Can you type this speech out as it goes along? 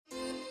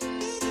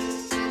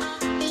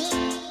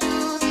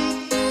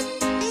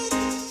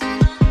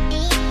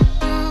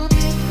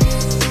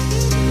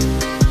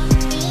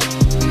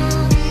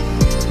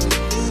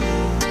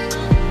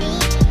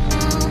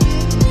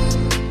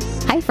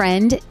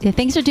friend.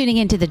 Thanks for tuning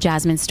into the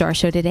Jasmine Star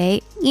Show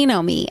today. You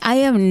know me, I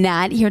am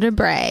not here to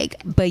brag,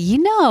 but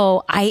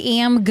I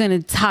am going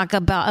to talk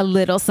about a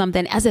little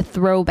something as a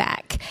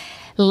throwback.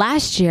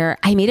 Last year,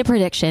 I made a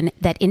prediction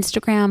that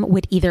Instagram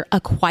would either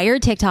acquire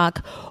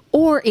TikTok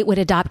or it would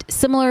adopt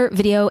similar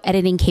video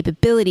editing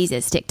capabilities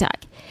as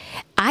TikTok.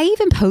 I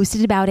even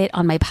posted about it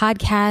on my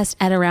podcast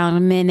at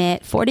around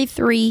minute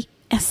 43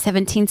 and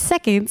 17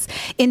 seconds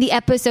in the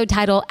episode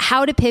titled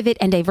How to Pivot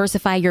and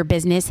Diversify Your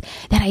Business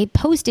that I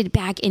posted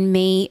back in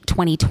May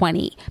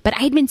 2020. But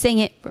I had been saying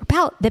it for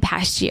about the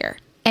past year.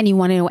 And you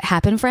want to know what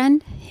happened,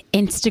 friend?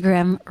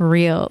 Instagram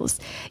Reels.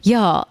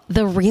 Y'all,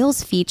 the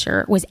Reels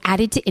feature was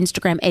added to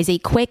Instagram as a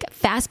quick,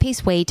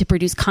 fast-paced way to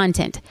produce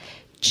content,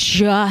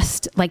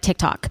 just like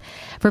TikTok.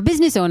 For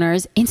business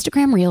owners,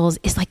 Instagram Reels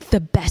is like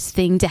the best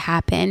thing to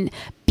happen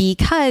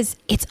because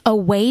it's a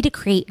way to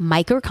create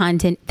micro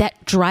content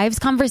that drives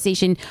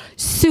conversation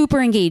super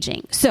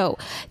engaging. So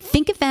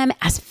think of them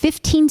as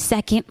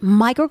 15-second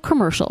micro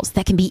commercials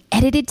that can be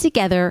edited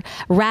together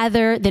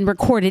rather than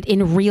recorded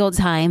in real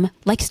time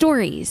like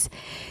stories.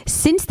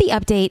 Since the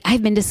update,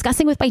 I've been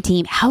discussing with my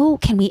team how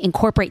can we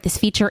incorporate this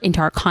feature into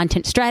our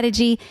content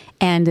strategy.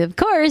 And of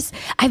course,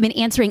 I've been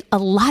answering a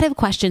lot of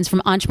questions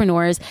from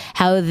entrepreneurs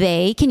how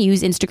they can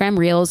use Instagram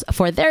Reels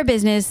for their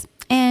business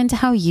and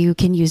how you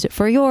can use it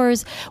for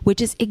yours,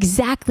 which is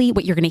exactly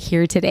what you're going to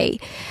hear today.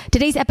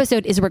 Today's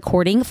episode is a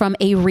recording from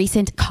a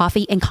recent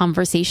Coffee and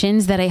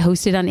Conversations that I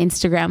hosted on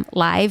Instagram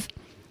Live.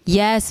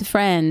 Yes,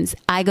 friends,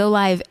 I go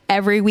live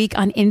every week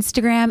on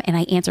Instagram and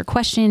I answer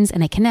questions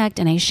and I connect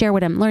and I share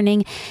what I'm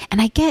learning and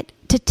I get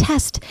to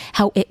test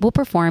how it will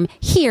perform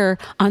here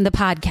on the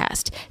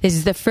podcast. This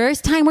is the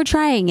first time we're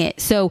trying it.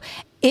 So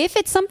if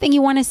it's something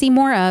you want to see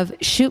more of,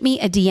 shoot me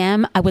a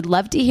DM. I would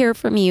love to hear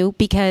from you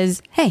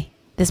because, hey,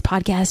 this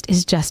podcast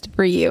is just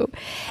for you.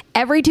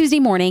 Every Tuesday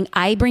morning,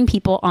 I bring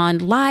people on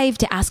live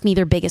to ask me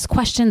their biggest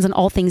questions on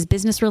all things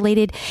business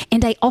related.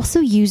 And I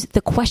also use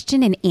the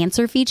question and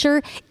answer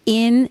feature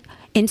in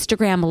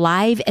Instagram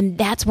Live. And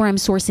that's where I'm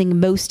sourcing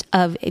most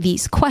of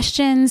these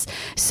questions.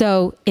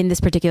 So in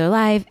this particular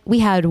live, we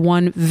had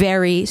one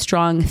very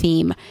strong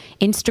theme,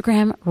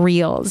 Instagram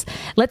Reels.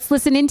 Let's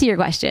listen into your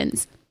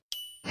questions.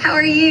 How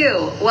are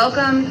you?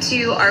 Welcome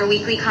to our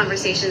weekly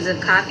conversations of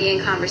Coffee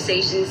and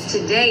Conversations.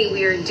 Today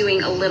we are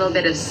doing a little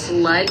bit of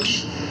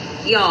sludge.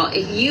 Y'all,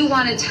 if you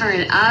want to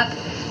turn up,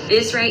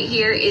 this right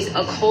here is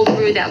a cold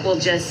brew that will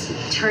just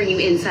turn you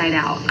inside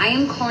out. I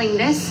am calling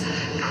this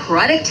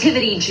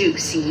productivity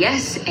juice.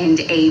 Yes and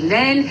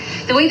amen.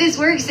 The way this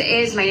works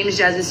is my name is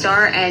Jasmine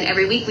Star and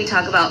every week we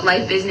talk about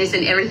life, business,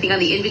 and everything on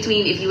the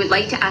in-between. If you would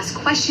like to ask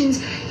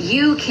questions,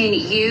 you can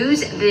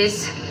use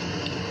this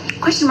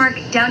question mark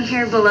down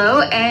here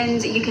below,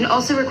 and you can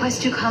also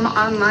request to come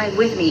on live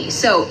with me.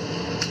 So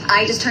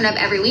I just turn up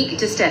every week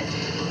just to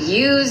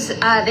use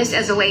this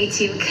as a way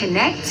to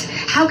connect.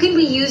 How can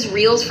we use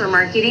Reels for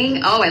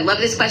marketing? Oh, I love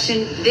this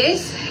question.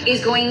 This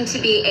is going to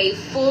be a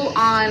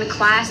full-on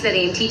class that I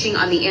am teaching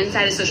on the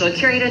Inside of Social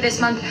Curator this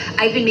month.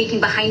 I've been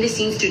making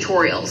behind-the-scenes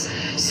tutorials.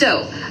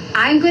 So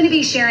I'm going to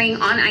be sharing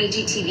on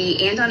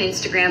IGTV and on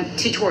Instagram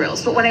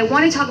tutorials. But what I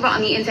want to talk about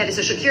on the Inside of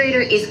Social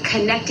Curator is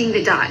connecting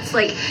the dots.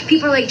 Like,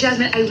 people are like,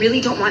 Jasmine, I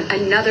really don't want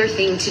another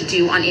thing to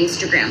do on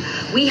Instagram.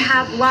 We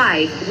have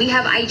live, we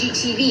have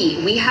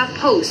IGTV, we have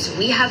posts,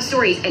 we have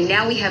stories, and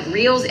now we have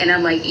Reels. And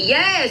I'm like,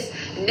 yes,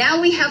 now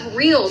we have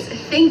Reels.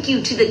 Thank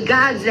you to the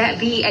gods that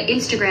be at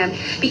Instagram,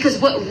 because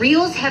what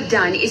Reels have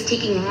done is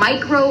taking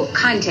micro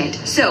content.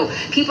 So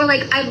people are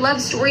like, I love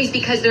stories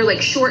because they're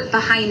like short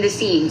behind the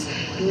scenes.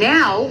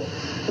 Now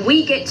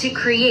we get to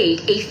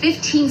create a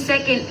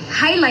 15-second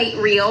highlight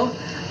reel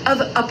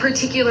of a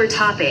particular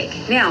topic.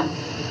 Now,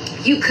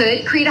 you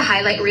could create a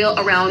highlight reel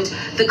around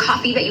the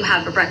coffee that you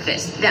have for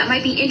breakfast. That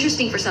might be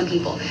interesting for some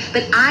people,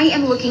 but I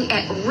am looking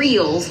at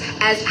Reels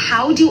as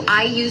how do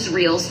I use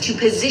Reels to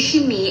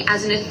position me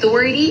as an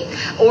authority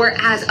or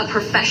as a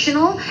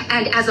professional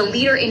and as a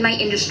leader in my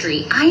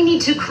industry. I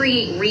need to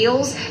create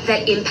Reels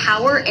that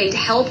empower and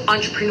help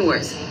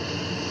entrepreneurs.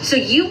 So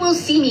you will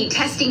see me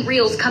testing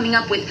Reels, coming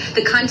up with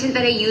the content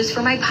that I use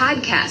for my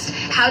podcast,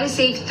 how to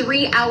save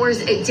 3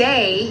 hours a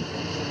day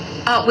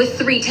with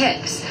 3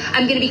 tips.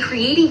 I'm going to be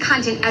creating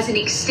content as an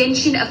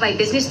extension of my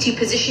business to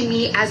position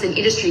me as an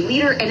industry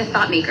leader and a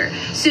thought maker.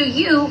 So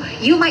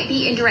you might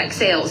be in direct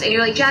sales and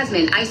you're like,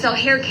 Jasmine, I sell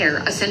hair care,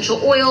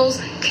 essential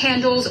oils,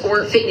 candles,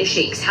 or fitness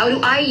shakes. How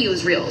do I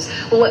use Reels?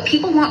 Well, what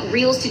people want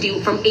Reels to do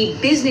from a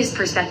business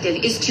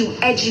perspective is to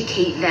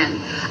educate them.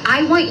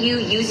 I want you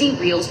using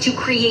Reels to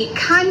create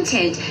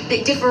content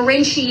that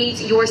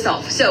differentiates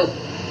yourself. So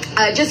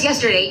just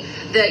yesterday,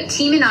 the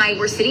team and I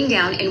were sitting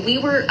down and we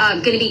were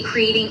going to be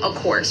creating a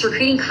course. We're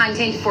creating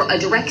content for a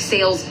direct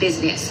sales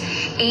business.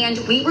 And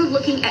we were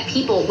looking at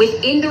people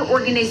within their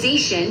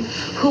organization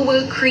who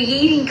were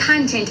creating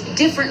content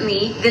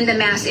differently than the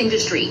mass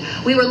industry.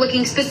 We were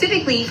looking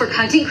specifically for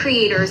content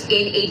creators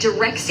in a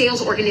direct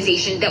sales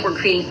organization that were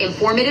creating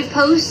informative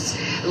posts,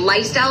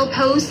 lifestyle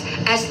posts,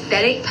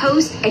 aesthetic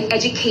posts, and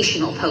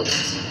educational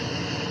posts.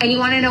 And you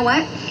want to know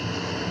what?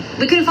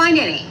 We couldn't find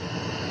any.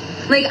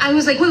 Like, I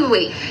was like,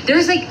 wait.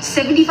 There's like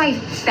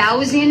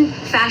 75,000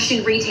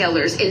 fashion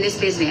retailers in this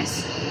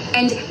business.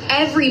 And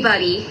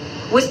everybody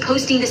was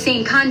posting the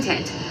same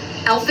content.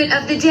 Outfit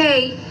of the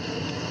day,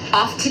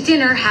 off to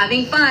dinner,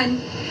 having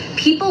fun.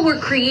 People were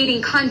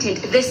creating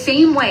content the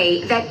same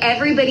way that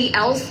everybody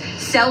else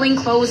selling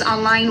clothes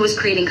online was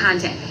creating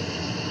content.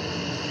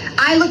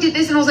 I looked at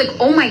this and I was like,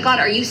 oh my God,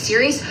 are you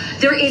serious?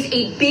 There is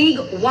a big,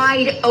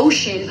 wide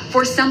ocean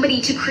for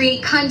somebody to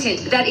create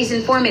content that is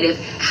informative.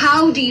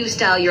 How do you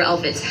style your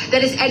outfits?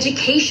 That is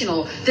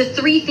educational. The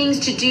 3 things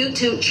to do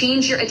to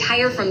change your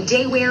attire from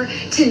day wear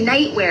to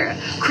night wear.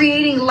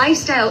 Creating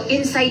lifestyle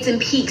insights and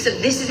peaks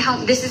of this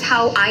is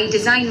how I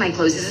design my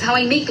clothes. This is how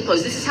I make the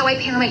clothes. This is how I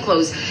pair my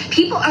clothes.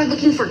 People are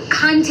looking for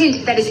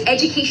content that is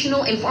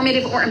educational,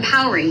 informative, or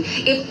empowering.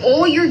 If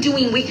all you're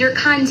doing with your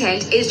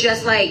content is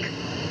just like,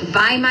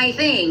 buy my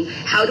thing.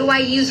 How do I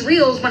use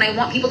Reels when I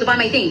want people to buy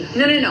my thing?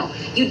 No.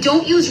 You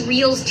don't use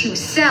Reels to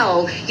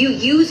sell. You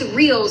use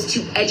Reels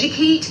to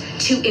educate,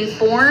 to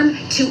inform,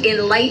 to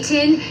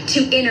enlighten,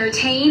 to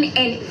entertain,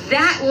 and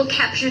that will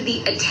capture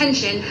the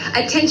attention.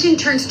 Attention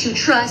turns to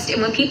trust, and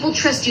when people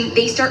trust you,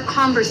 they start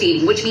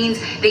conversating, which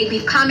means they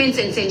leave comments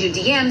and send you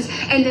DMs.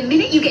 And the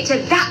minute you get to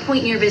that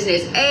point in your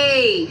business,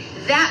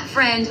 that,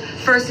 friend,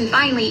 first and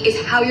finally, is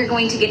how you're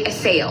going to get a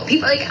sale.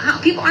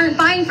 People aren't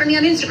buying from me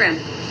on Instagram.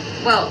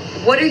 Well,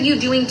 what are you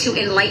doing to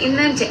enlighten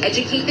them, to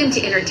educate them,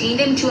 to entertain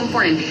them, to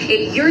inform them?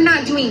 If you're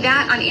not doing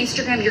that on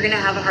Instagram, you're going to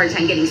have a hard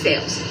time getting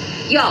sales.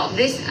 Y'all,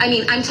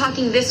 I'm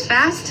talking this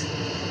fast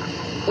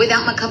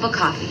without my cup of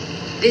coffee.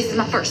 This is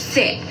my first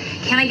sip.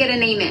 Can I get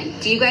an amen?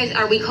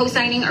 Are we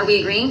co-signing? Are we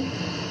agreeing?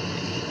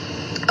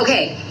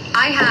 Okay,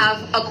 I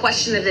have a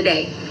question of the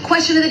day.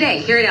 Question of the day,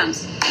 here it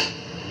comes.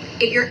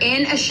 If you're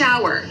in a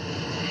shower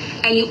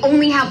and you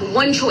only have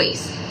one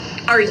choice,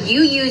 are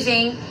you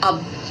using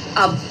a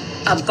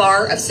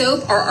bar of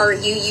soap, or are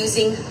you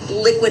using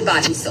liquid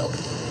body soap?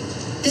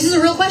 This is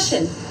a real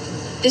question.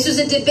 This was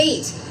a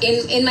debate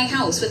in my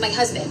house with my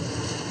husband.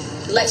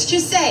 Let's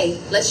just say,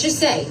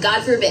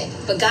 God forbid,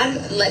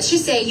 let's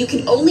just say you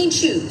can only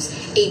choose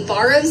a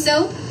bar of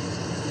soap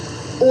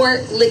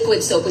or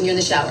liquid soap when you're in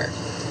the shower.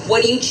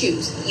 What do you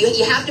choose?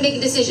 You have to make a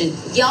decision.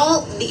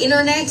 Y'all, the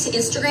internet,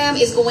 Instagram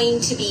is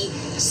going to be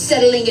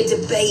settling a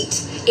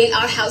debate in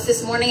our house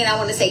this morning, and I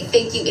want to say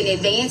thank you in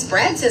advance.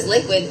 Brad says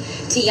liquid.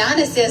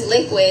 Tiana says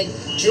liquid.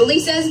 Julie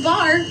says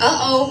bar.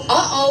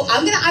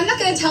 I'm not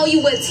gonna tell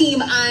you what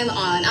team I'm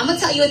on. I'm gonna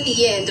tell you at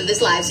the end of this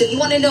live. So if you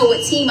want to know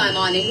what team I'm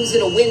on and who's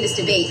gonna win this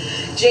debate,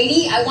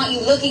 JD, I want you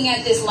looking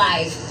at this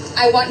live.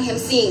 I want him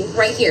seeing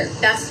right here.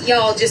 That's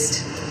y'all.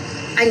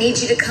 I need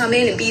you to come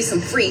in and be some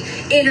free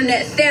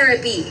internet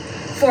therapy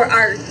for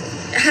our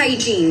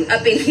hygiene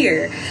up in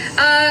here.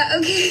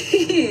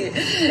 Okay,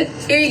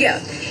 here you go.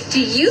 Do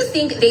you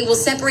think they will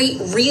separate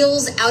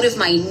Reels out of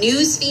my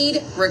news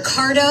feed,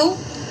 Ricardo?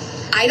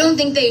 I don't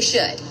think they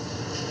should.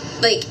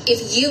 Like,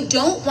 if you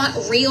don't want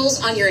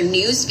Reels on your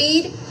news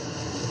feed,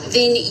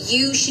 then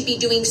you should be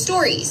doing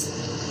stories,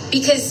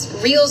 because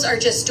Reels are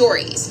just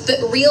stories,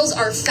 but Reels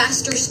are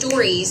faster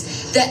stories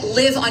that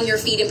live on your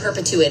feed in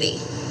perpetuity.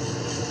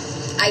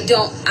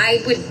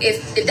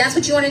 If that's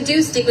what you want to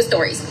do, stick with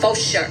stories, for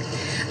sure.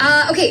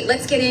 Okay,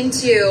 let's get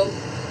into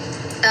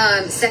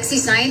Sexy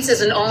Science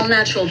as an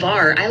all-natural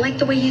bar. I like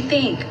the way you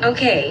think.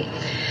 Okay.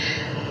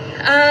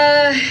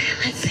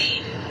 Let's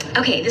see.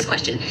 Okay, this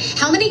question.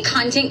 How many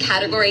content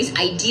categories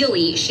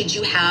ideally should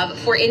you have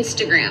for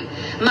Instagram?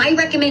 My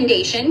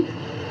recommendation,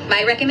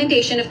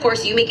 of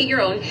course, you make it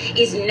your own,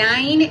 is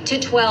 9 to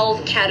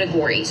 12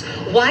 categories.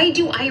 Why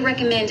do I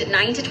recommend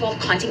 9 to 12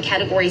 content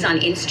categories on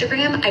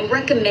Instagram? I'm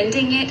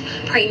recommending it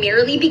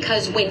primarily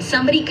because when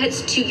somebody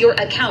gets to your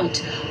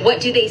account, what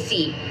do they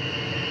see?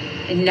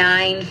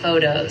 9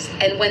 photos.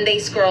 And when they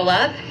scroll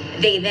up,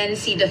 they then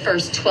see the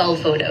first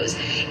 12 photos.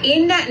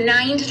 In that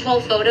 9 to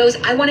 12 photos,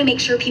 I want to make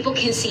sure people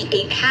can see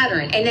a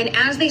pattern. And then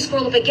as they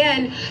scroll up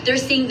again, they're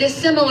seeing this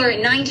similar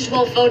 9 to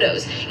 12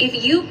 photos.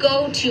 If you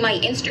go to my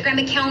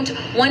Instagram account,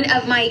 one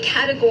of my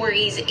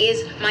categories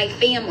is my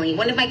family.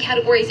 One of my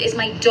categories is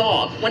my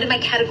dog. One of my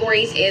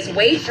categories is,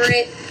 wait for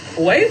it,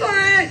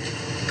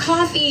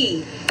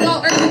 coffee.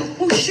 Oh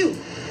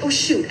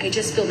shoot, I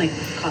just spilled my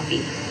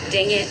coffee.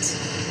 Dang it.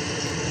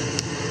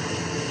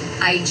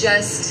 I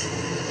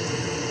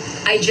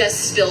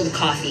just spilled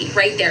coffee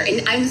right there.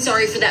 And I'm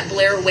sorry for that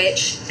Blair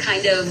Witch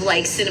kind of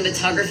like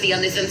cinematography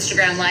on this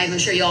Instagram live. I'm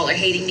sure y'all are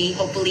hating me.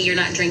 Hopefully you're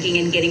not drinking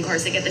and getting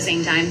carsick at the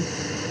same time.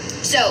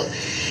 So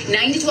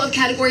 9 to 12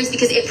 categories,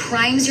 because it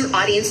primes your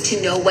audience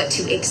to know what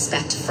to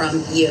expect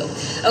from you.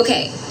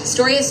 Okay,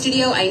 Storia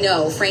Studio, I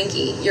know,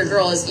 Frankie,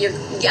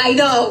 I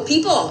know,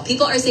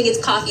 people are saying it's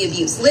coffee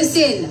abuse.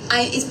 Listen,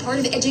 it's part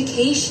of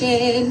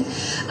education.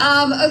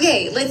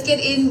 Okay, let's get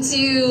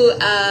into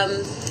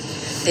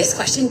this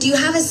question. Do you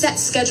have a set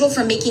schedule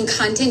for making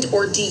content,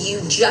 or do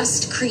you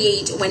just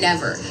create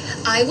whenever?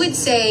 I would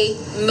say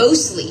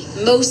mostly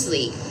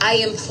I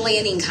am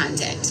planning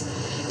content.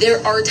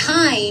 There are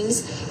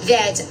times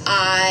that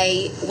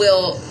I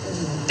will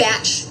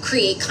batch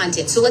create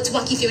content. So let's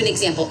walk you through an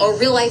example, a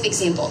real life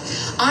example.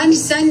 On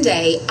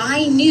Sunday,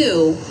 I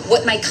knew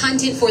what my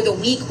content for the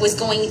week was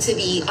going to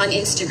be on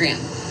Instagram.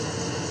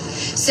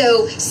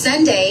 So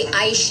Sunday,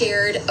 I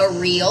shared a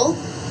reel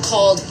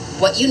called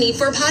What You Need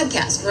for a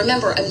Podcast.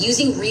 Remember, I'm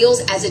using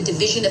Reels as a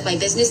division of my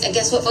business. And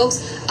guess what,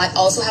 folks? I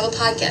also have a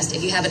podcast.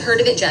 If you haven't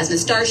heard of it, Jasmine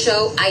Star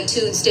Show,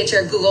 iTunes,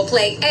 Stitcher, Google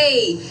Play.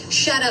 Hey,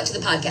 shout out to the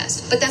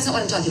podcast. But that's not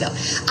what I'm talking about.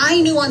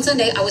 I knew on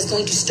Sunday I was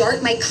going to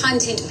start my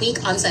content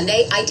week on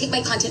Sunday. I take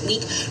my content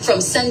week from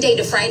Sunday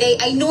to Friday.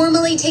 I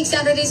normally take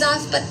Saturdays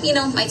off, but,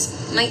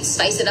 might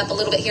spice it up a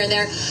little bit here and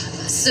there.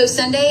 So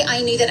Sunday,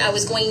 I knew that I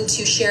was going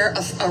to share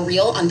a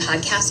reel on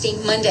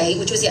podcasting. Monday,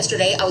 which was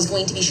yesterday, I was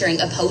going to be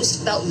sharing a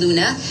post about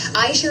Luna.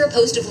 I share a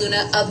post of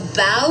Luna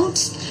about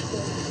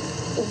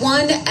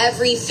one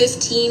every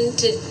 15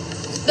 to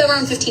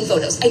around 15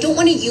 photos. I don't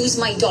want to use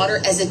my daughter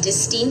as a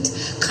distinct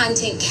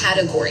content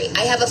category.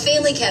 I have a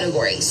family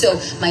category. So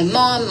my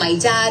mom, my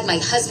dad, my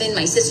husband,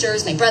 my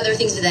sisters, my brother,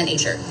 things of that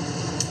nature.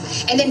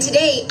 And then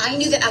today, I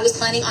knew that I was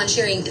planning on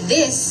sharing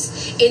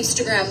this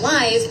Instagram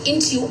Live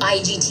into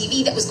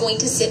IGTV that was going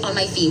to sit on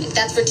my feed.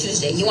 That's for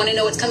Tuesday. You want to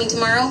know what's coming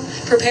tomorrow?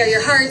 Prepare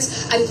your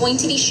hearts. I'm going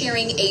to be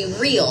sharing a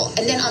reel.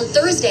 And then on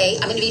Thursday,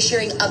 I'm going to be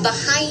sharing a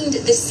behind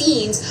the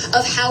scenes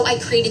of how I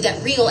created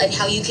that reel and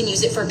how you can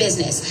use it for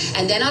business.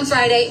 And then on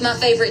Friday, my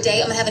favorite day,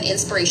 I'm going to have an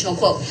inspirational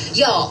quote.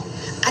 Y'all,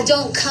 I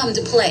don't come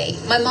to play.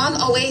 My mom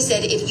always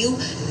said, if you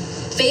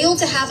fail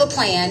to have a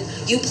plan,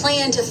 you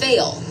plan to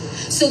fail.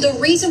 So the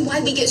reason why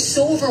we get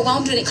so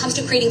overwhelmed when it comes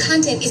to creating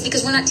content is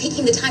because we're not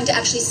taking the time to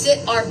actually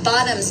sit our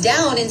bottoms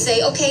down and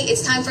say, okay,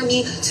 it's time for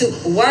me to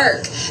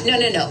work. No,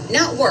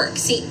 not work.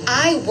 See,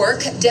 I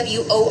work,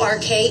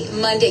 W-O-R-K,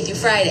 Monday through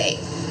Friday.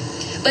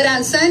 But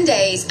on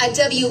Sundays, I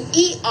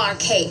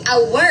W-E-R-K,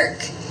 I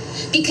work.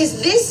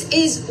 Because this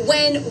is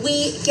when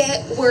we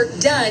get work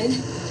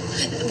done,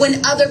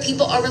 when other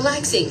people are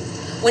relaxing.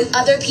 When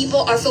other people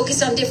are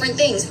focused on different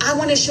things. I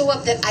want to show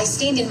up that I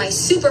stand in my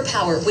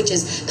superpower, which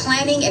is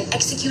planning and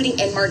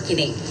executing and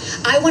marketing.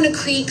 I want to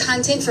create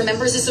content for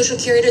members of Social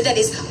Curator that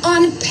is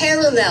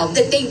unparalleled,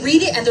 that they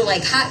read it and they're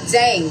like, hot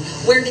dang,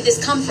 where did this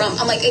come from?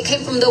 I'm like, it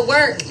came from the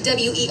work,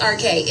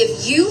 W-E-R-K.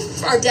 If you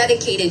are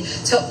dedicated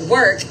to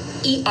work,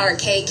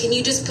 E-R-K, can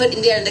you just put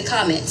in there in the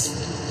comments?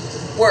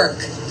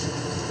 Work.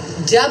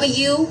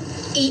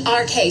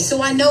 W-E-R-K.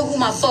 So I know who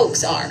my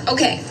folks are.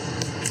 Okay,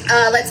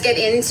 let's get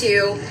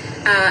into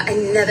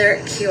another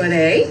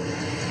Q&A.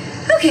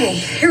 Okay,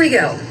 here we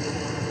go.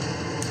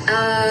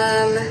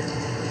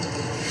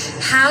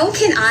 How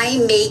can I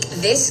make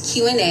this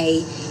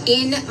Q&A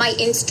in my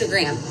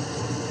Instagram?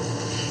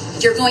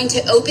 You're going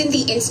to open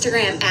the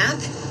Instagram app,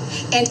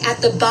 and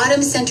at the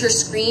bottom center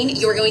screen,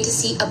 you're going to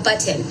see a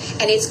button,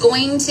 and it's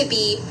going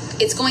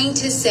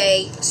to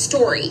say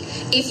story.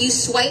 If you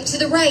swipe to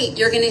the right,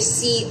 you're going to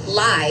see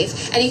live.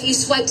 And if you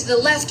swipe to the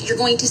left, you're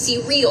going to see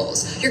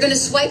reels. You're going to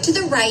swipe to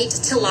the right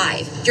to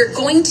live. You're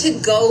going to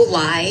go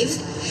live.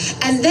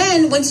 And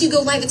then once you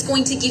go live, it's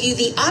going to give you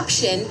the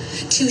option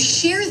to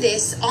share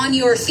this on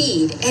your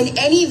feed. And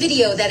any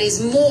video that is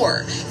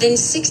more than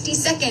 60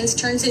 seconds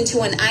turns into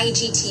an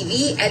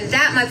IGTV. And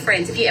that, my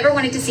friends, if you ever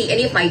wanted to see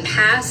any of my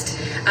past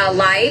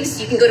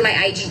lives, you can go to my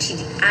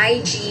IGTV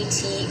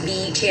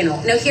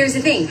channel. Now, here's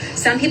the thing.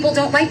 Some people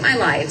don't like my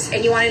lives.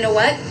 And you want to know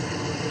what?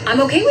 I'm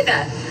okay with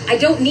that. I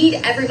don't need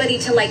everybody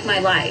to like my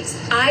lives.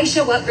 I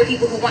show up for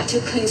people who want to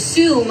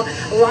consume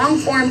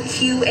long-form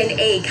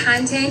Q&A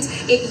content.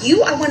 If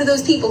you are one of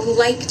those people who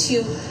like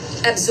to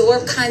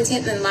absorb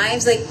content in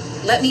lives, like,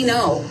 let me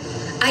know.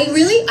 I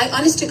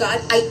honest to God,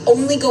 I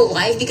only go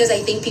live because I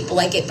think people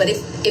like it. But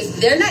if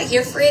they're not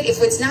here for it, if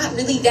it's not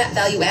really that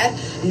value add,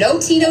 no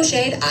tea, no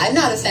shade, I'm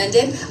not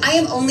offended. I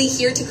am only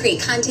here to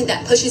create content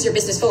that pushes your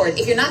business forward.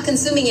 If you're not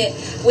consuming it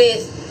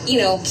with,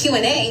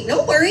 Q&A,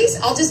 no worries.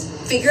 I'll just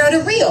figure out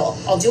a reel.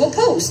 I'll do a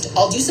post.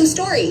 I'll do some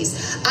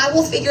stories. I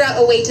will figure out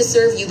a way to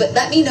serve you, but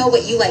let me know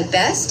what you like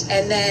best.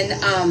 And then,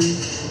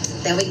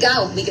 there we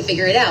go. We can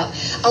figure it out.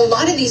 A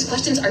lot of these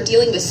questions are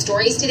dealing with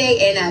stories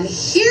today, and I'm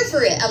here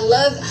for it. I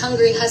love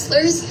hungry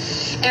hustlers.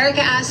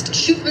 Erica asked,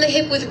 shoot from the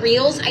hip with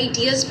reels,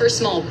 ideas for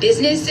small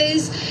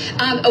businesses.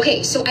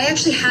 Okay, so I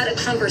actually had a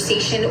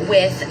conversation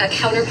with a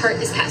counterpart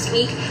this past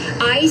week.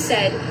 I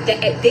said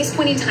that at this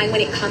point in time,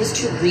 when it comes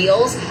to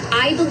reels,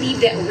 I believe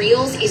that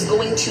reels is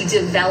going to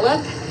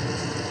develop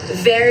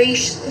very,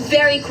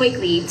 very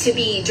quickly to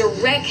be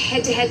direct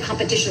head-to-head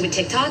competition with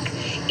TikTok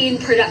in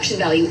production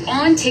value.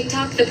 On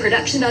TikTok, the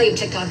production value of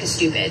TikTok is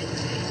stupid.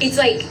 It's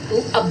like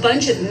a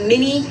bunch of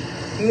mini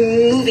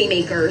movie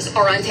makers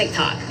are on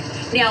TikTok.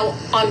 Now,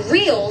 on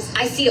Reels,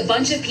 I see a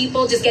bunch of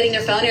people just getting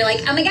their phone and they're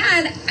like, oh my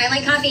God, I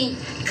like coffee.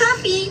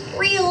 Coffee,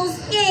 Reels,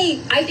 yay.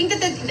 I think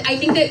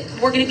that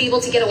we're going to be able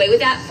to get away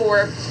with that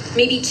for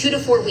maybe 2 to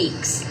 4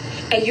 weeks.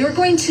 And you're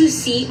going to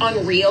see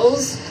on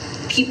Reels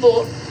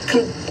people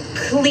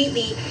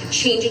completely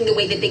changing the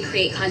way that they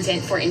create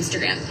content for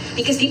Instagram,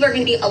 because people are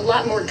going to be a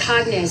lot more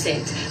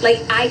cognizant.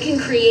 Like, I can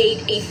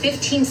create a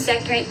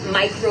 15-second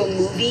micro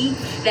movie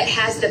that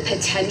has the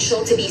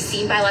potential to be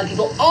seen by a lot of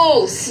people.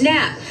 Oh,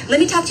 snap. Let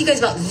me talk to you guys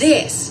about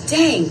this.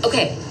 Dang.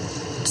 Okay.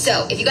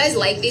 So if you guys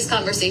like these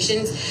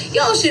conversations,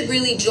 y'all should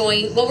really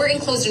join. Well, we're in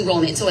closed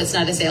enrollment, so it's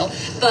not a sale.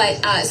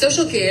 But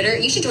Social Creator,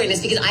 you should join us,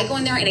 because I go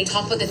in there and I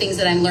talk about the things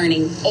that I'm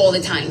learning all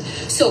the time.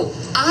 So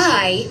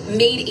I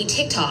made a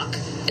TikTok.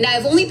 And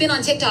I've only been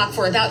on TikTok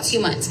for about 2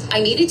 months.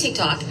 I made a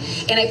TikTok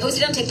and I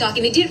posted on TikTok,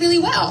 and it did really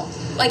well.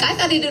 Like, I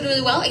thought it did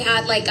really well. It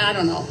had like, I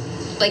don't know,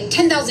 like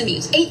 10,000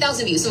 views,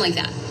 8,000 views, something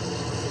like that.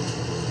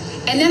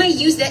 And then I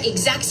used that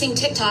exact same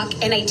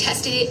TikTok and I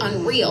tested it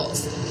on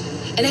Reels.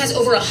 And it has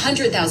over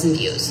 100,000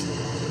 views.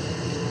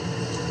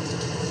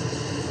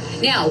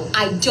 Now,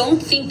 I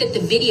don't think that the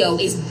video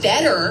is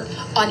better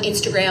on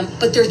Instagram,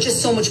 but there's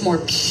just so much more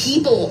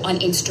people on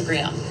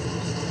Instagram.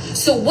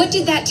 So what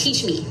did that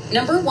teach me?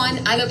 Number one,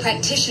 I'm a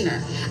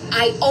practitioner.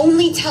 I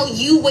only tell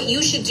you what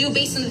you should do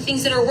based on the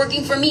things that are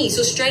working for me.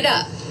 So straight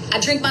up, I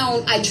drink my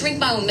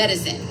own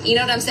medicine. You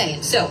know what I'm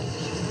saying? So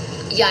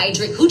yeah, I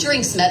drink. Who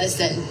drinks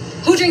medicine?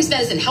 Who drinks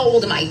medicine? How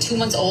old am I? 2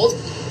 months old?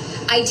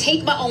 I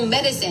take my own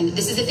medicine.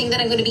 This is the thing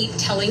that I'm going to be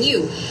telling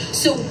you.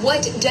 So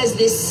what does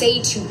this say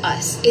to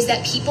us? Is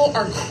that people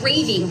are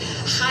craving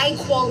high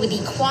quality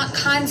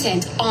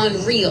content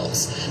on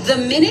Reels. The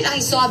minute I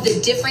saw the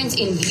difference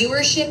in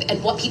viewership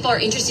and what people are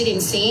interested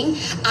in seeing,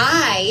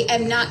 I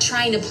am not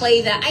trying to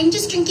play that I'm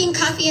just drinking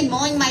coffee and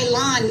mowing my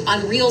lawn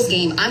on Reels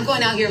game. I'm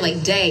going out here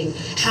like, dang,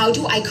 how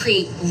do I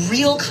create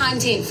real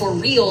content for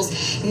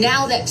Reels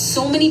now that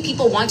so many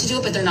people want to do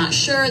it, but they're not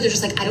sure. They're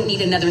just like, I don't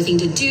need another thing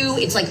to do.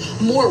 It's like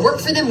more work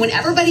for them. When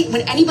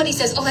anybody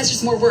says, oh, that's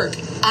just more work,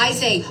 I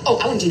say, oh,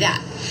 I wouldn't do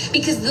that.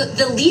 Because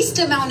the least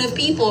amount of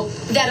people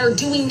that are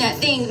doing that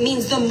thing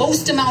means the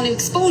most amount of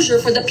exposure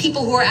for the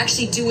people who are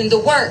actually doing the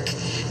work.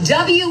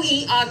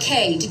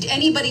 W-E-R-K. Did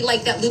anybody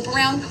like that loop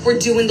around? We're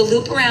doing the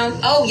loop around.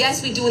 Oh,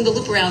 yes, we're doing the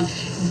loop around.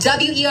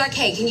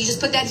 W-E-R-K. Can you just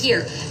put that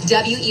here?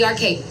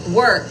 W-E-R-K.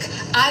 Work.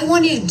 I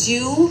want to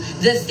do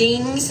the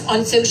things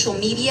on social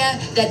media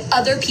that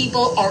other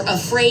people are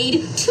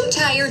afraid, too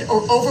tired,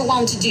 or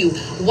overwhelmed to do.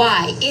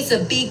 Why? It's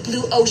a big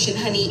blue ocean,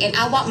 honey, and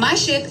I want my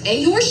ship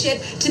and your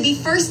ship to be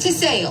first to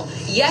sail.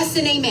 Yes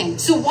and amen.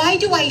 So why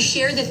do I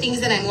share the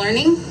things that I'm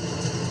learning?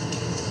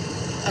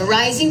 A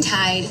rising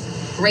tide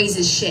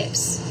raises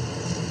ships.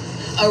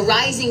 A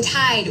rising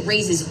tide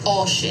raises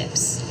all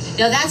ships.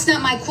 Now, that's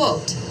not my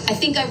quote. I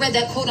think I read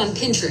that quote on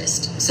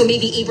Pinterest. So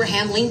maybe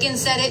Abraham Lincoln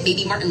said it.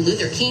 Maybe Martin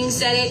Luther King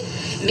said it.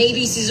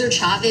 Maybe Cesar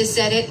Chavez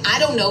said it. I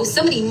don't know.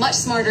 Somebody much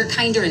smarter,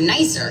 kinder, and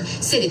nicer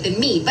said it than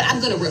me, but I'm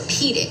going to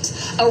repeat it.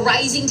 A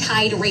rising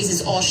tide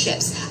raises all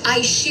ships.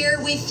 I share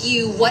with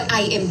you what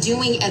I am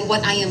doing and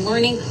what I am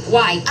learning.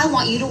 Why? I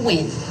want you to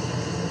win.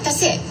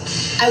 That's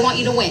it. I want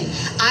you to win.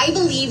 I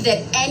believe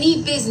that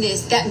any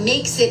business that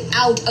makes it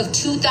out of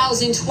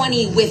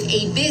 2020 with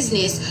a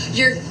business,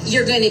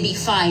 you're going to be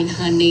fine,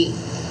 honey.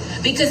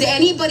 Because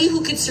anybody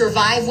who could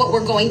survive what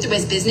we're going through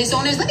as business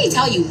owners, let me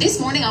tell you, this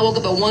morning I woke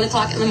up at 1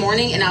 o'clock in the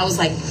morning and I was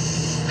like,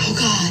 oh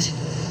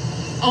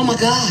God, oh my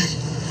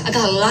God, I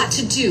got a lot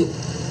to do.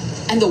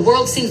 And the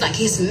world seems like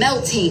it's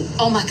melting.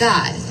 Oh my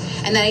God.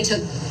 And then I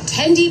took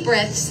 10 deep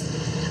breaths.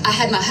 I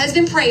had my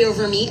husband pray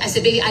over me. I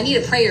said, baby, I need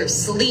a prayer of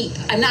sleep.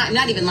 I'm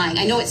not even lying.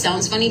 I know it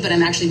sounds funny, but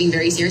I'm actually being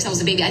very serious. I was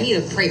like, baby, I need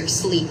a prayer of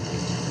sleep.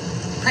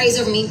 Prays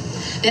over me.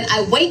 Then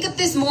I wake up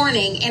this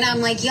morning and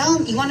I'm like, yo,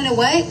 you want to know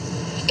what?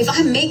 If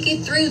I make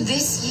it through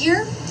this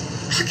year,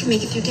 I can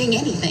make it through dang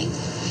anything.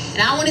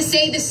 And I want to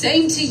say the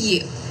same to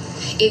you.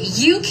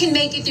 If you can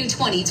make it through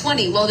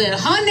 2020, well then,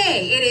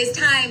 honey, it is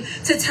time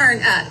to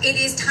turn up. It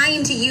is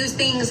time to use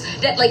things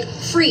that like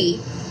free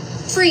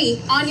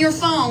on your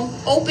phone.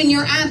 Open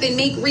your app and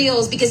make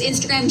Reels, because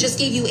Instagram just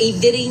gave you a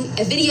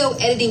video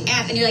editing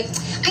app and you're like,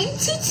 I'm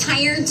too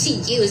tired to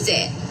use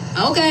it.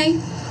 Okay.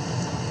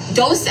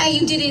 Don't say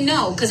you didn't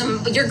know, because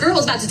your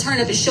girl's about to turn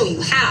up and show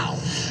you how.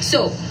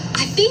 So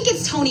I think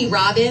it's Tony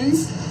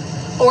Robbins,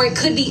 or it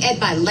could be Ed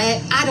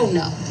Bylett. I don't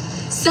know.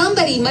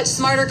 Somebody much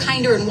smarter,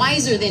 kinder, and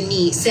wiser than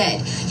me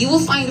said, you will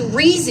find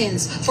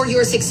reasons for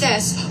your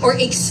success or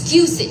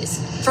excuses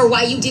for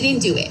why you didn't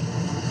do it.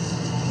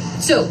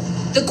 So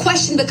the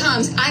question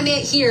becomes, I'm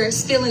out here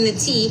spilling the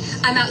tea.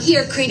 I'm out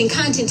here creating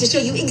content to show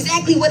you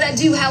exactly what I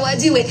do, how I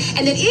do it.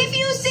 And then if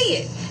you see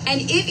it,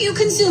 and if you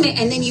consume it,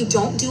 and then you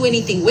don't do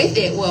anything with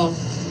it, well,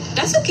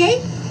 that's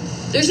okay.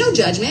 There's no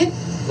judgment.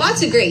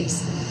 Lots of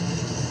grace.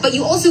 But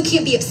you also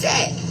can't be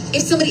upset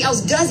if somebody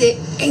else does it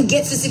and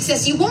gets the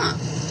success you want.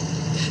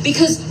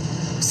 Because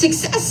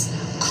success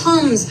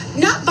comes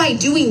not by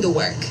doing the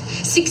work.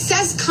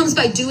 Success comes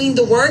by doing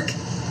the work,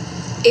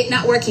 it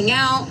not working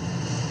out,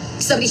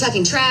 somebody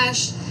talking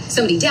trash,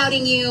 somebody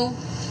doubting you,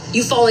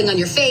 you falling on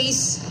your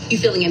face, you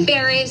feeling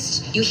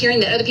embarrassed, you hearing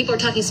that other people are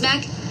talking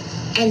smack,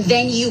 and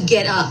then you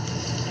get up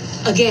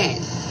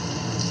again.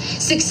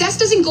 Success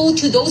doesn't go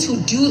to those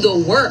who do the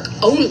work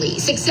only.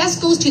 Success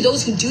goes to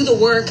those who do the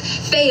work,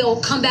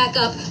 fail, come back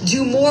up,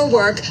 do more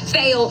work,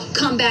 fail,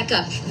 come back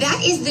up. That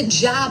is the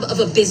job of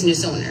a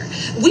business owner.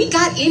 We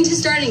got into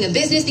starting a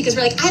business because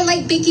we're like, I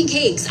like baking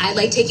cakes. I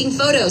like taking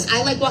photos.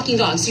 I like walking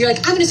dogs. So you're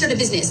like, I'm going to start a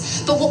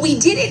business. But what we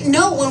didn't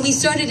know when we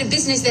started a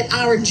business, that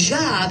our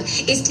job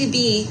is to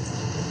be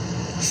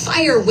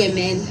fire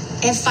women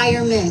and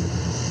firemen.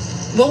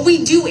 What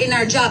we do in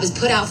our job is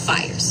put out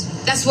fires.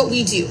 That's what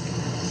we do.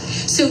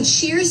 So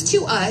cheers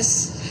to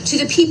us, to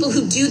the people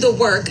who do the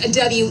work,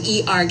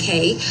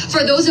 WERK,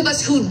 for those of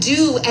us who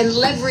do and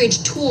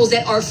leverage tools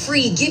that are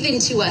free given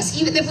to us,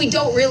 even if we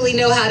don't really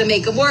know how to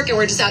make them work and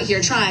we're just out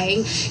here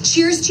trying.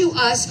 Cheers to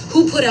us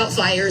who put out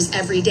fires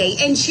every day,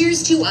 and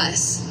cheers to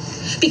us.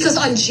 Because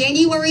on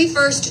January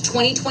 1st,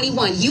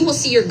 2021, you will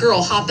see your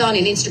girl hop on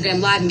an Instagram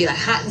Live and be like,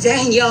 hot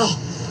dang, y'all.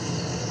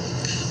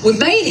 We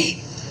made it.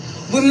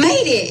 We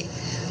made it.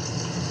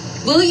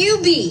 Will you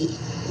be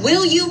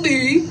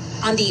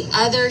on the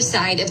other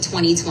side of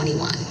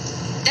 2021?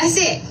 That's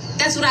it.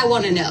 That's what I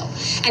want to know.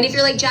 And if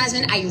you're like,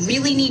 Jasmine, I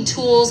really need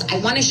tools, I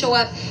want to show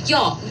up,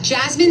 y'all,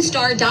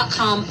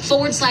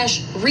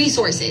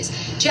 jasminestar.com/resources.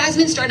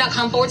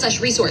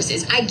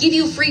 jasminestar.com/resources. I give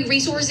you free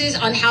resources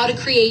on how to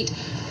create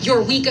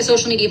your week of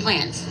social media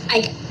plans.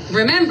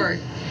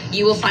 Remember,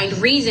 you will find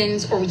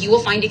reasons or you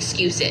will find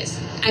excuses.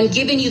 I'm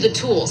giving you the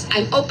tools.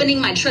 I'm opening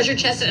my treasure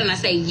chest and I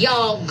say,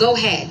 y'all, go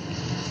ahead.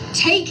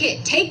 Take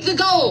it. Take the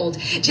gold.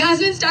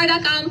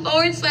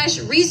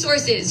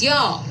 jasminestar.com/resources.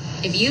 Y'all,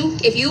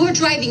 if you are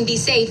driving, be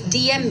safe,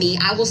 DM me.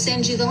 I will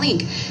send you the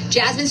link.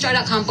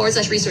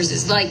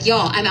 jasminestar.com/resources. Like,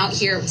 y'all, I'm out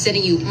here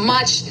sending you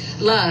much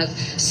love.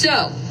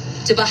 So,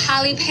 to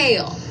Bahali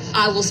Pale,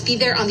 I will be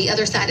there on the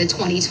other side of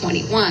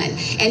 2021.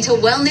 And to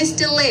Wellness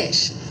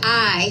Delish,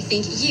 I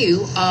think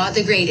you are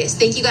the greatest.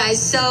 Thank you guys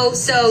so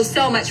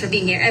much for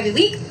being here every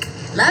week.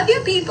 Love you,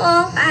 people.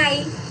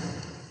 Bye.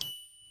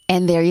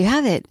 And there you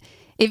have it.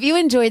 If you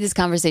enjoyed this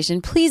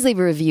conversation, please leave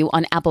a review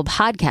on Apple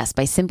Podcasts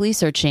by simply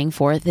searching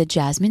for The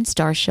Jasmine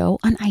Star Show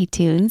on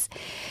iTunes,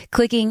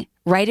 clicking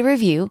write a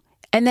review,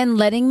 and then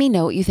letting me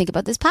know what you think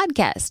about this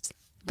podcast.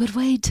 But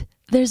wait,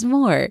 there's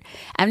more.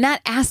 I'm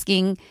not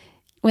asking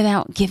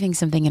without giving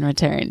something in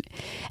return.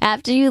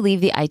 After you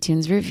leave the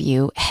iTunes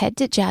review, head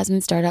to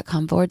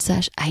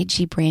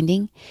jasminestar.com/IG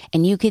branding,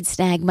 and you could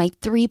snag my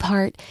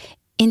 3-part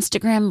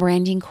Instagram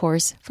branding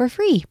course for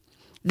free.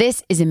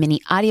 This is a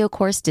mini audio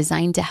course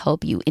designed to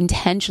help you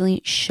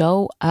intentionally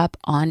show up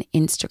on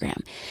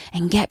Instagram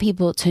and get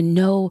people to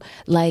know,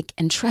 like,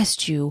 and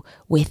trust you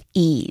with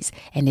ease.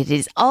 And it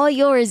is all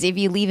yours if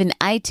you leave an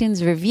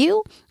iTunes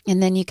review,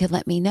 and then you can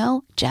let me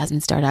know,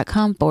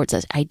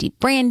 jasminestar.com/IG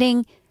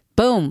branding.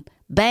 Boom.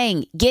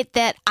 Bang, get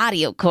that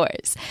audio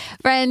course.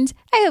 Friend,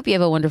 I hope you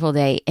have a wonderful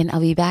day, and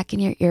I'll be back in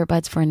your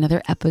earbuds for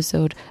another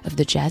episode of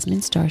The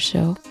Jasmine Star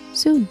Show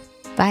soon.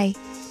 Bye.